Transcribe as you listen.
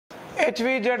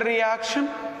HVZ reaction.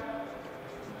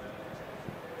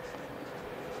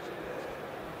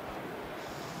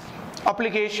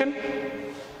 Application.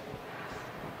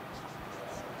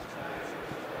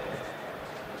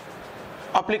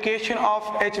 Application of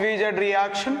HVZ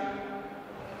reaction.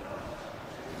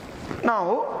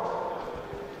 Now,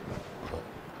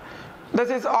 this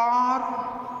is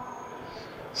R,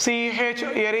 CH,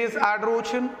 here is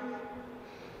hydrogen,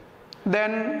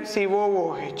 then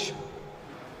COOH.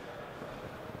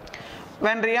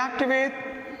 When react with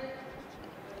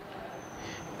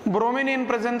bromine in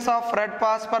presence of red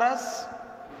phosphorus,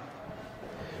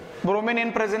 bromine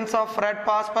in presence of red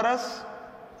phosphorus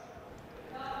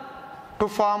to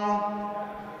form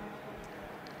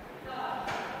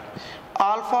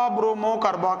alpha bromo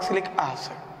carboxylic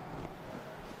acid.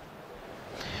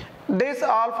 This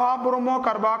alpha bromo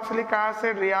carboxylic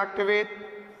acid react with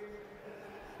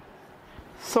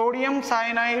sodium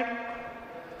cyanide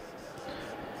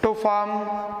to form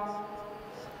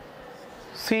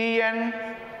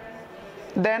CN,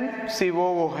 then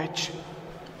COOH.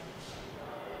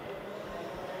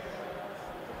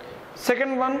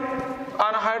 Second one,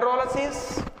 on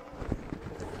hydrolysis.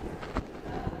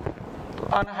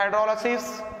 On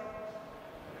hydrolysis,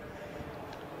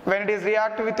 when it is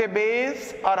react with a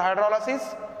base or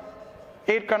hydrolysis,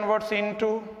 it converts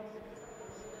into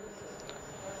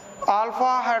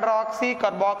alpha hydroxy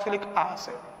carboxylic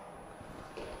acid.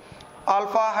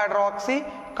 Alpha hydroxy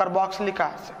carboxylic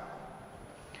acid.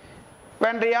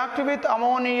 When react with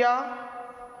ammonia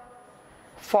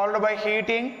followed by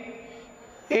heating,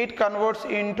 it converts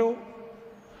into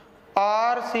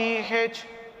RCH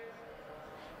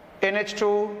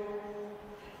NH2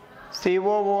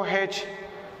 COOH.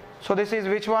 So this is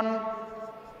which one?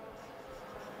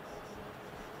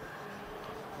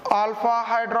 Alpha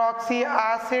hydroxy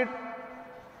acid,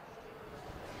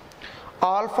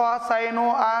 alpha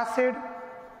cyano acid,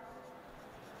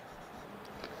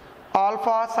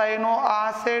 alpha cyano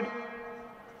acid.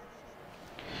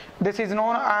 This is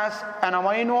known as an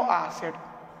amino acid.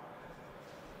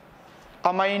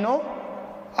 Amino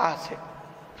acid.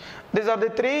 These are the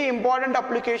three important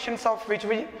applications of which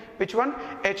one?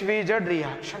 HVZ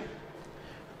reaction.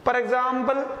 For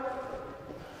example,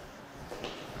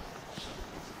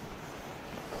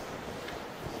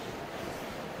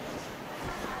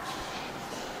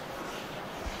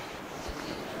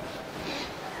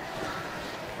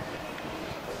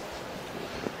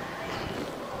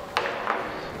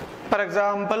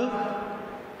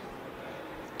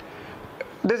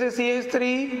 this is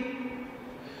CH3,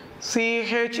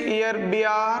 CH here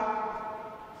Br,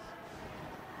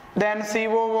 then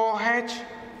COOH,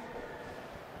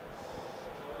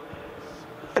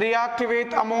 react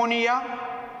with ammonia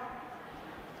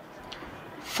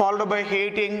followed by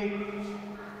heating,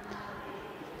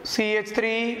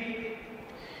 CH3,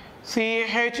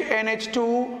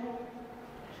 CHNH2,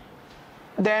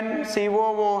 then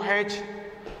COOH,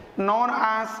 known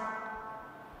as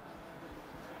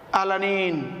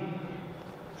alanine.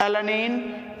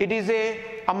 Alanine, it is a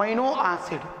amino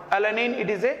acid. Alanine, it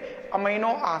is a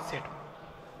amino acid.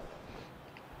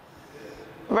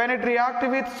 When it reacts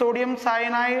with sodium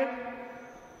cyanide,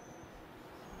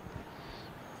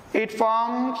 it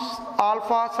forms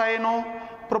alpha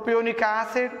cyanopropionic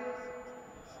acid,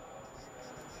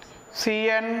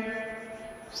 CN,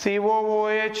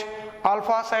 COOH,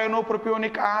 alpha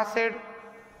cyanopropionic acid.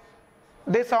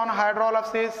 This on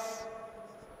hydrolysis.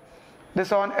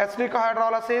 This on acidic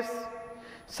hydrolysis,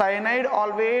 cyanide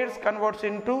always converts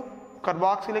into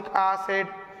carboxylic acid.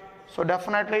 So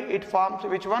definitely it forms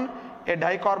which one? A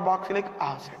dicarboxylic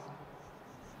acid.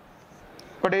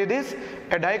 What is this?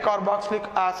 A dicarboxylic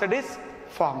acid is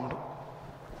formed.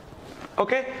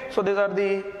 Okay, so these are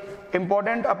the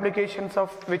important applications of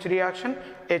which reaction?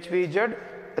 HVZ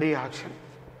reaction.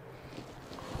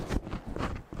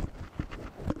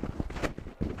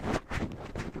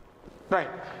 Right.